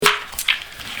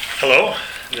Hello,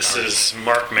 this is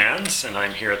Mark Manns, and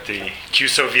I'm here at the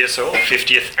CUSO-VSO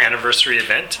 50th anniversary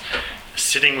event,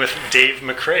 sitting with Dave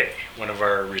MacRae, one of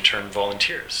our return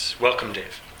volunteers. Welcome,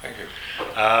 Dave. Thank you.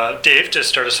 Dave, to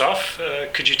start us off,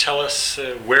 could you tell us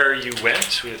where you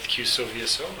went with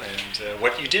CUSO-VSO and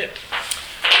what you did?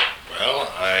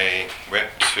 Well, I went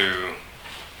to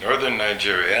northern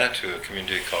Nigeria to a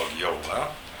community called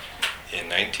Yola in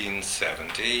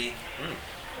 1970,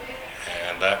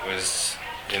 and that was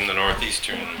in the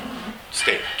northeastern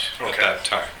state at that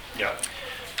time. Yeah.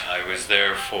 I was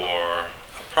there for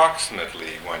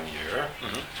approximately 1 year,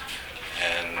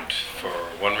 and for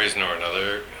one reason or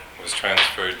another was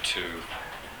transferred to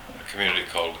a community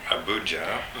called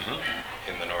Abuja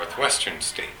in the northwestern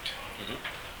state,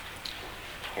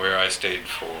 where I stayed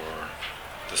for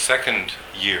the second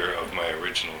year of my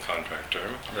original contract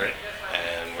term. Right.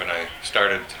 And when I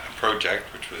started a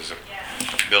project, which was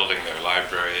building their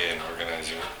library and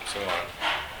organizing it and so on,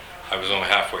 I was only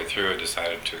halfway through. I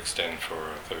decided to extend for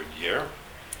a third year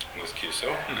with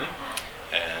CUSO.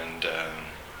 And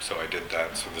so I did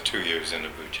that, so the 2 years in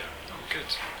Abuja. Oh,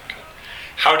 good.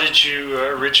 How did you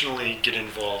originally get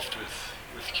involved with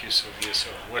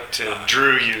CUSO-VSO? What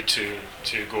drew you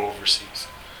to go overseas?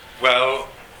 Well,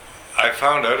 I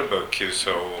found out about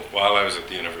CUSO while I was at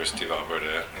the University of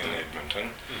Alberta in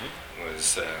Edmonton.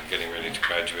 Was getting ready to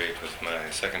graduate with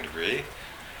my second degree,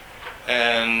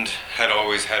 and had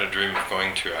always had a dream of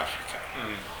going to Africa,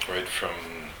 right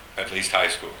from at least high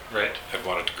school. Right. Had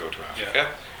wanted to go to Africa. Yeah.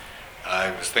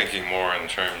 I was thinking more in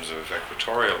terms of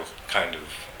equatorial kind of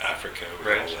Africa, with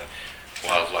Right. all the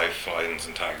wildlife, lions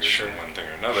and tigers and one thing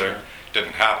or another. Sure.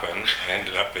 Didn't happen. I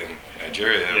ended up in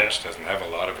Nigeria, Yeah. which doesn't have a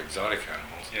lot of exotic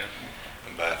animals. Yeah.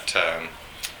 But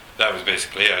that was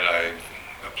basically it. I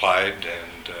applied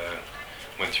and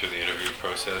went through the interview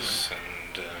process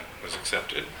and was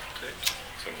accepted. Great.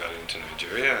 So I got into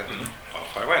Nigeria and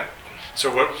off I went. So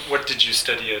what did you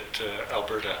study at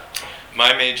Alberta?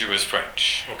 My major was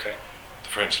French, Okay. the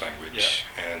French language.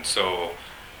 And so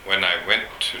when I went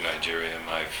to Nigeria,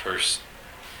 my first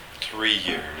 3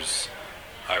 years,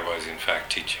 I was in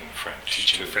fact teaching French.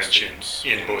 Teaching to French students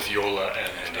in both Yola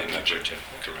and in Abuja.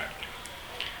 Correct.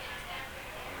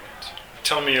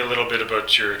 Tell me a little bit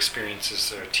about your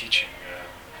experiences teaching.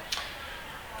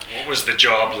 What was the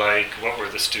job like? What were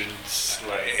the students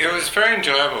like? It was very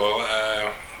enjoyable.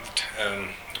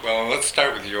 Well, let's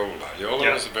start with Yola.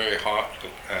 Yola was a very hot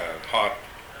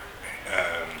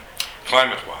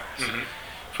climate-wise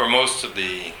for most of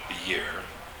the year.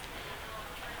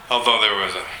 Although there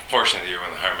was a portion of the year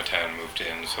when the Harmattan moved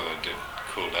in, so it did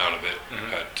cool down a bit.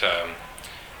 But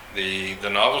the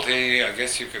novelty, I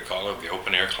guess you could call it, the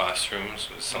open-air classrooms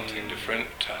was something different.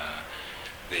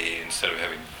 Instead of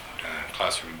having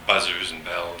classroom buzzers and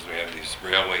bells, we had these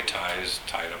railway ties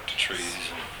tied up to trees,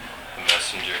 and the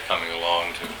messenger coming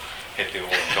along to hit the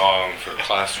old gong for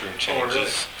classroom changes. Oh,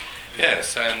 really?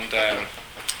 Yes, and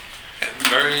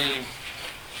very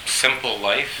simple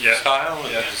lifestyle.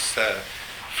 It was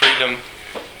freedom.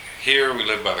 Here we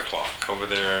live by the clock. Over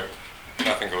there,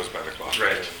 nothing goes by the clock.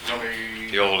 Right.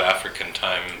 The old African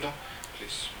time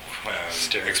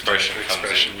expression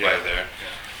comes in by there.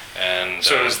 And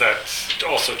so is that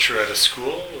also true at a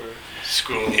school? Or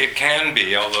school? It can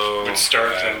be, although would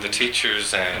start the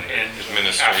teachers and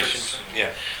administration,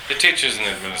 the teachers and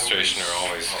administration are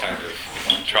always kind of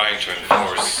trying to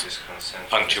enforce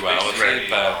punctuality.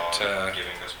 But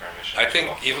I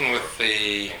think even with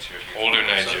the older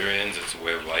Nigerians, it's a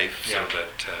way of life. So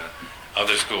that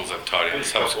other schools have taught it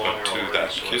subsequent to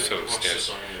that CUSO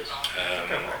stint.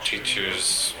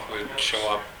 Teachers would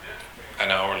show up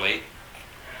an hour late.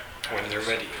 When they're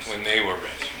ready. When they were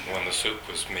ready, when the soup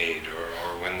was made, or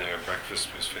when their breakfast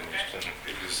was finished, and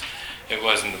it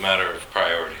wasn't a matter of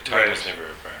priority. Time was never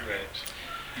a priority.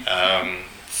 Right.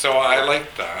 So I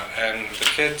liked that, and the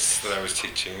kids that I was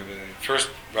teaching,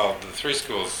 the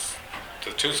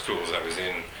two schools I was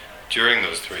in during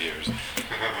those 3 years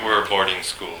were boarding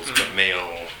schools, but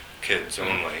male kids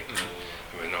only.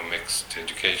 There was no mixed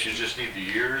education. You just need the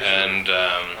years. And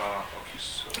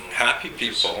happy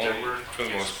people for the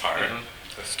most part,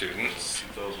 the students.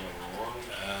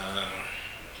 2001.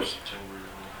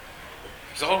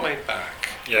 It's all laid back.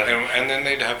 Yeah. And then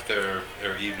they'd have their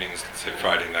evenings, let's say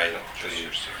Friday night,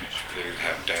 they'd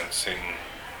have dancing,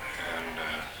 and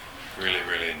really,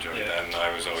 really enjoyed that. And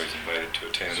I was always invited to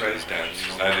attend these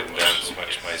dances. I didn't dance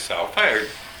much myself. I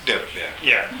did,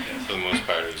 Yeah. For the most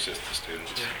part, it was just the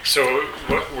students. So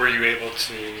what were you able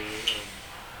to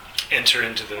enter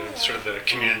into the sort of the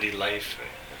community life?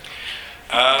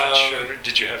 Not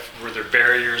sure. Were there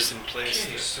barriers in place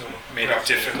that made it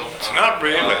difficult? Not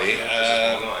really.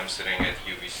 I'm sitting at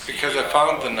UBC. Because I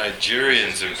found the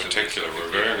Nigerians in particular were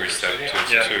very receptive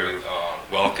to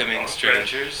welcoming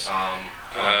strangers.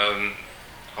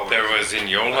 There was in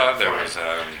Yola, there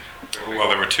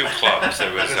were two clubs.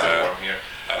 There was a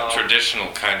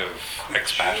traditional kind of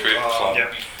expatriate club,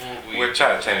 which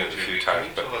I attended a few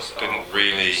times, but didn't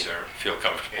really feel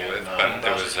comfortable with. But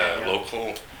there was a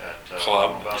local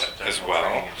club as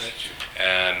well,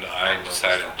 and I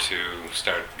decided to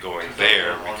start going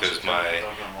there because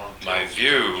my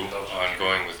view on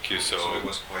going with CUSO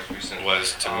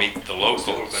was to meet the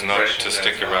locals, not to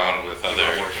stick around with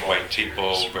other white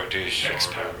people, British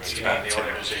expats.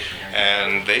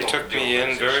 And they took me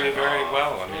in very, very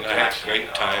well. I mean, I had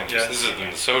great times. This is in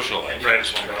the social life.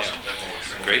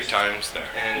 Great times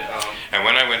there. And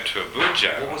when I went to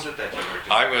Abuja,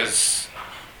 I was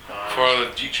for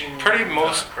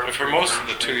most of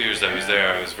the 2 years I was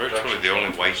there, I was virtually the only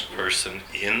white person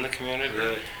in the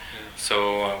community.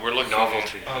 So we're looking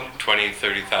at 20,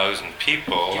 30,000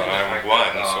 people, and I'm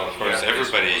one, so of course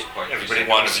everybody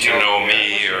wanted to know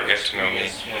me or get to know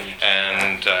me.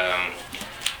 And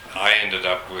I ended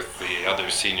up with the other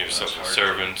senior civil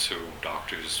servants,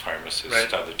 doctors,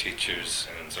 pharmacists, other teachers,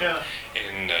 and so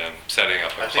in setting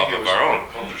up a club of our own,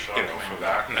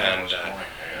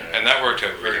 and that worked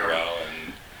out really well,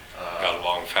 and got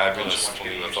along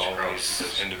fabulously with all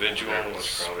these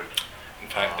individuals. In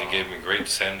fact, they gave me a great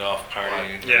send-off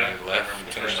party when I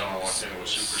left. And it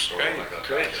was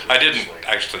great. I didn't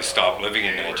actually stop living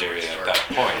in Nigeria at that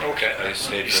point. Okay. I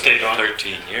stayed on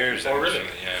 13 years. Oh, really?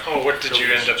 Oh, what did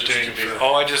you end up doing?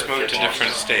 Oh, I just moved to a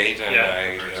different state, and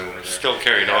I still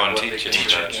carried on teaching,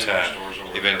 but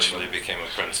eventually became a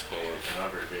principal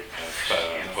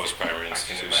of post-primary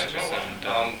institutions,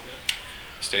 and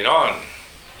stayed on.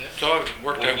 So it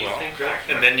worked out well.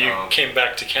 And then you came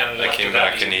back to Canada? I came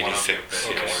back in '86.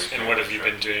 Okay. And what have you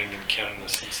been doing in Canada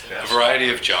since then? A variety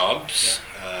of jobs.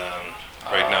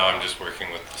 Right now I'm just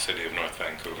working with the city of North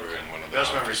Vancouver in one of the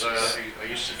offices.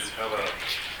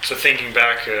 So thinking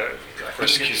back, of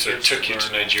course, CUSO took you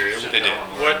to Nigeria. They did.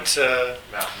 What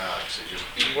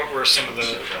were some of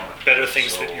the better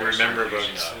things that you remember about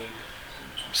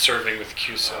serving with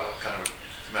CUSO?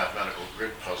 Mathematical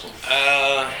grid puzzle.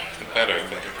 Better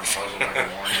thing.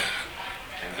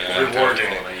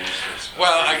 Rewarding.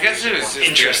 Well, I guess it was just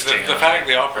interesting. The fact,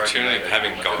 the opportunity of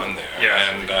having gone there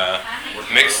and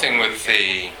mixing with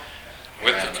the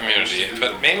community,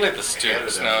 but mainly the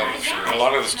students. Now, a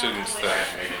lot of the students that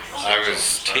I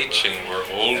was teaching were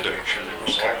older.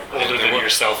 Older than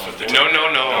yourself at the time?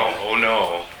 No. Oh,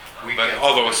 no. But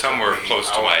although some were close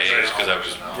to my age, because I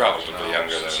was relatively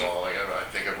younger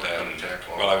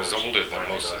I was older than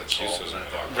most of the CUSOs.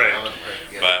 Right.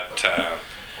 But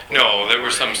no, there were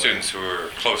some students who were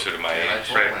closer to my age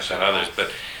than others.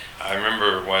 But I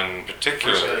remember one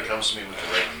particular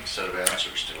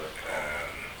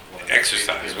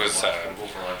exercise was,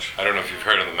 I don't know if you've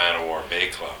heard of the Man o' War Bay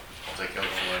Club.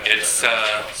 It's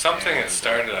something that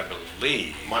started, I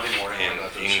believe,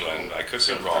 in England. I could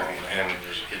be wrong, and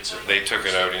they took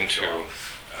it out into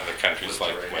other countries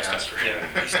like West Africa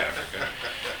and East Africa.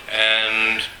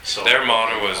 And their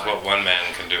motto was, what one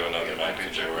man can do, another man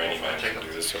can do, or any man can do,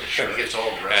 this sort of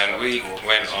thing. And we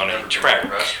went on a trek,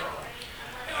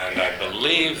 and I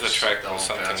believe the trek was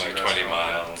something like 20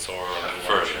 miles or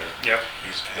further. Yep.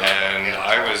 And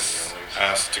I was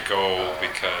asked to go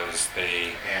because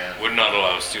they would not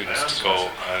allow students to go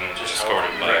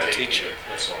unescorted by a teacher.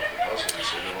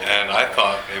 And I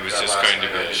thought it was just going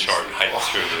to be a short hike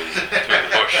through the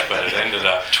bush, but it ended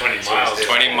up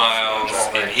 20 miles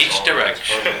in each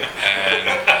direction.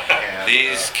 And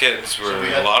these kids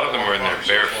a lot of them were in their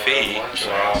bare feet.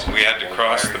 We had to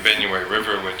cross the Benue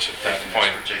River, which at that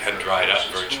point had dried up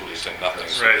virtually to nothing.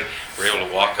 So we were able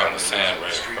to walk on the sand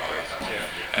right across.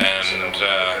 And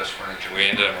we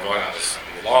ended up going on this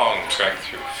long trek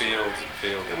through fields and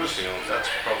fields and fields.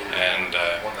 And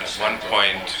at one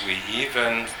point,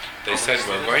 they said,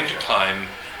 we're going to climb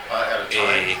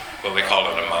what they called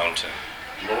it a mountain.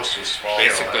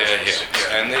 Basically a hill.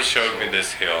 And they showed me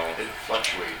this hill.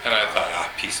 And I thought,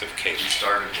 piece of cake.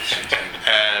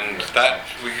 And that,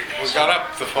 we got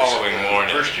up the following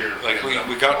morning. Like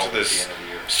we got to this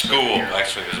school,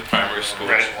 actually it was a primary school,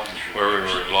 where we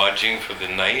were lodging for the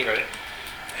night.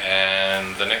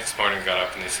 And the next morning we got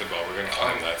up and they said, well, we're going to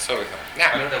climb that. So we thought,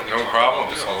 no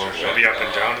problem. So we'll be up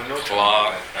and down in no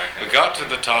time. We got to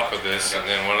the top of this, and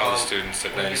then one of the students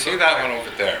said, now you see that one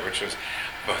over there, which was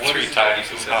about 3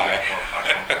 times as high.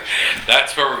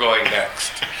 That's where we're going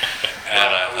next. And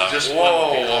I thought,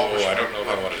 whoa, I don't know if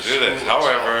I want to do this.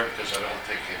 However,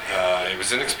 it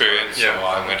was an experience, so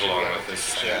I went along with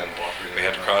this, and we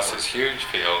had to cross this huge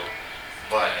field,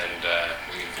 and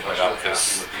we went up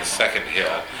this second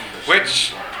hill,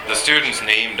 which the students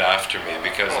named after me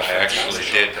because I actually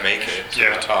did make it to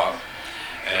the top.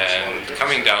 And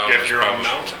coming down You was have your own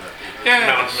probably... mountain? Yes,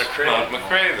 Mount MacRae. Mount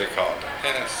MacRae they called it,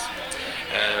 yes.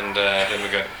 And then we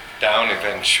got down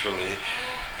eventually,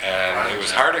 and it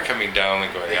was harder coming down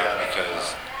than going up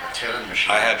because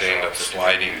I had to end up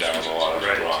sliding down a lot of the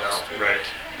rocks. Right.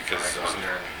 Because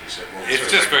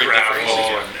it's just very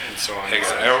difficult. And so on.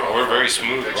 We're very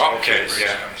smooth rock Okay, face.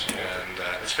 yeah. And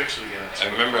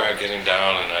I remember getting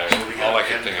down, and all I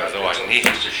could think was, I need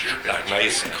that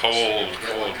nice cold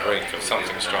drink of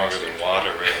something stronger than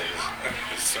water.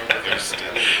 It's so thirsty,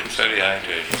 so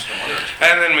dehydrated.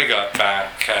 And then we got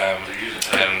back, and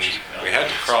we had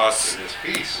to cross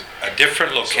a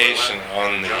different location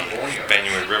on the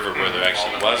Vancouver River where there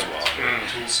actually was water,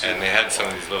 and they had some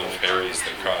of these little ferries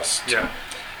that crossed. Yeah.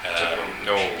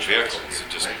 No vehicles,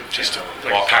 just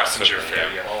like walk passenger past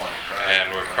ferry. them,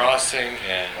 and we're crossing,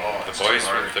 and the boys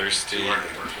were thirsty,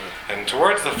 and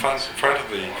towards the front of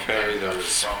the ferry there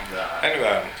was kind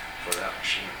of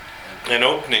an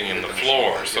opening in the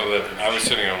floor, so that I was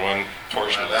sitting on one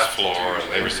portion of this floor,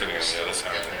 and they were sitting on the other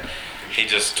side. He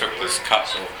just took this cup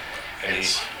and he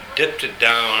dipped it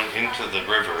down into the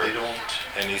river,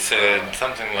 and he said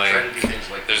something like,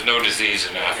 "There's no disease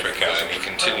in Africa," and he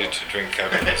continued to drink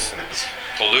out of this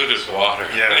polluted water.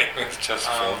 Yeah. It was just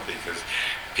filthy because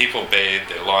people bathed,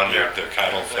 they laundered, their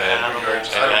cattle fed, and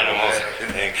animals and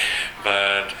everything.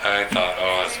 But I thought,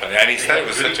 oh, that's funny. And he said it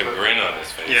with such a grin on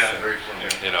his face. Yeah.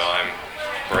 You know, I'm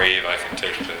brave, I can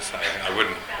take this. I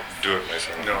wouldn't do it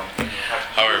myself. No.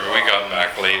 However, we got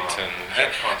back late, and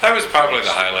that was probably the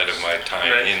highlight of my time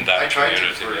in that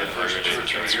community.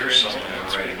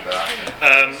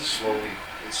 Slowly,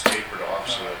 it's tapered off.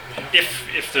 So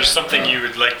If there's something you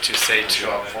would like to say to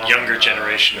a younger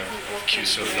generation of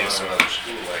CUSO-VSO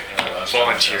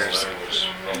volunteers,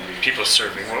 people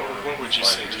serving, what would you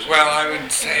say to them? Well, I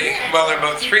would say, there are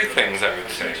about 3 things I would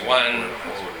say. One,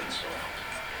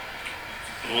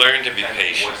 learn to be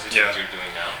patient. Yeah.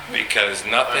 Because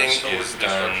nothing is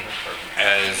done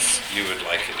as you would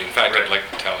like it. In fact, I'd like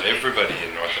to tell everybody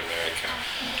in North America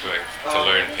to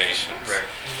learn patience. Right.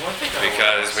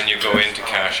 Because when you go in to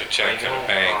cash a check at a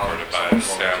bank or to buy a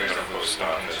stamp at a post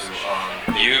office,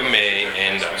 you may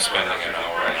end up spending an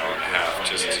hour and a half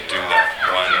just to do that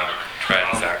one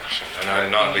transaction. And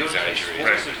I'm not exaggerating.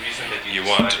 You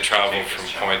want to travel from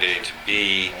point A to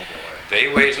B. They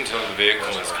wait until the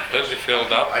vehicle is completely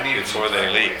filled up before they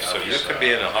leave. So you could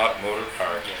be in a hot motor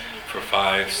park for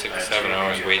 5, 6, 7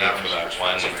 hours waiting for that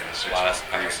one last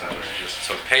passenger.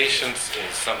 So patience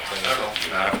is something that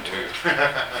you have to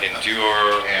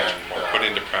endure or put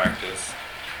into practice,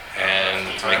 and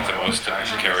make the most of it.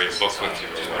 Carry a book with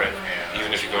you, or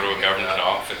even if you go to a government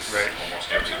office, do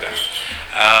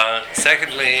that.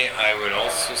 Secondly, I would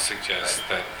also suggest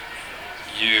that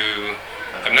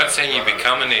I'm not saying you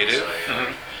become a native.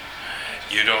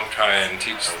 You don't try and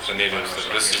teach the natives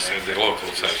that this is the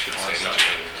locals, I should say, not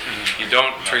natives. You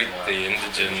don't treat the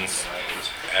indigents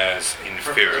as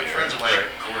inferior,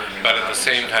 but at the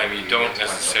same time, you don't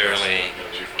necessarily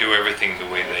do everything the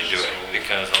way they do it,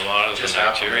 because a lot of the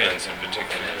Nigerians, in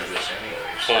particular,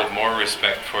 hold more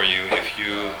respect for you if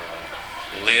you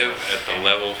live at the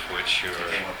level for which you're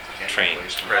trained.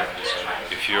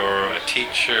 If you're a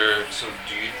teacher,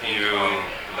 you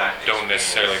don't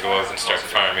necessarily go out and start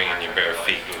farming in your bare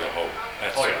feet with a hoe,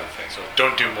 that sort of thing. So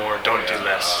don't do more, don't do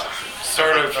less.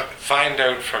 Sort of find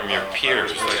out from your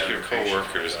peers, like your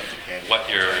co-workers,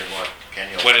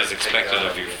 what is expected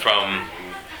of you from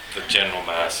the general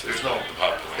masses of the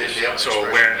population. So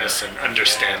awareness and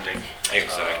understanding.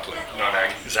 Exactly. Not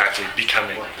exactly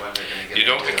becoming. You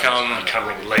don't becoming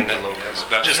like the locals.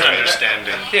 That's Just right.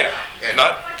 understanding. Yeah.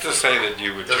 Not to say that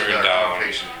you would turn down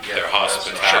their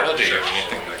hospitality or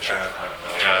anything like that.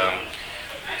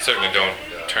 Certainly don't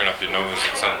turn up your nose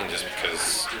at something just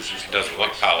because it doesn't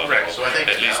look palatable. Right.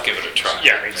 At least give it a try.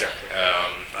 Yeah, exactly.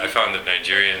 I found that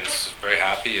Nigerians are very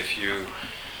happy if you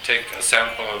take a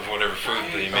sample of whatever food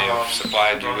they may have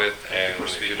supplied you with, and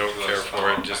if you don't care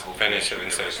for it, just finish it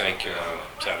and say thank you, I'm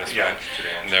satisfied.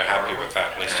 And they're happy with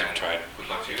that, at least you've tried it.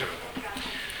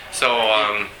 So,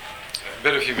 a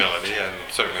bit of humility, and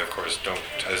certainly, of course, don't,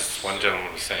 as one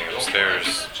gentleman was saying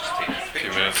upstairs a few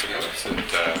minutes ago, said,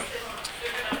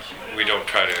 we don't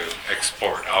try to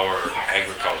export our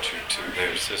agriculture to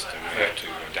their system. We have to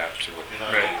adapt to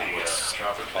what's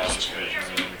possible.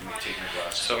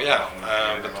 So yeah,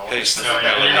 but the pace. You're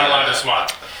not allowed to smile.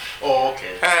 Oh,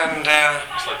 okay. And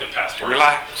It's like the passport.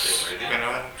 relax, you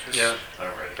know. Just Yeah. All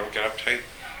right. don't get uptight.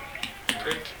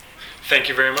 Great. Thank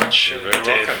you very much, You're very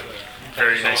Dave. welcome.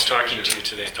 Very nice talking to you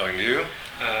today. Talking to you.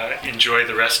 Enjoy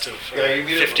the rest of Yeah, you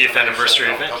meet 50th up anniversary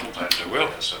a event. couple times. I will.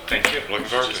 Thank you. Looking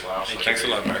forward to it. Just laugh. Thanks a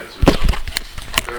lot, Mark.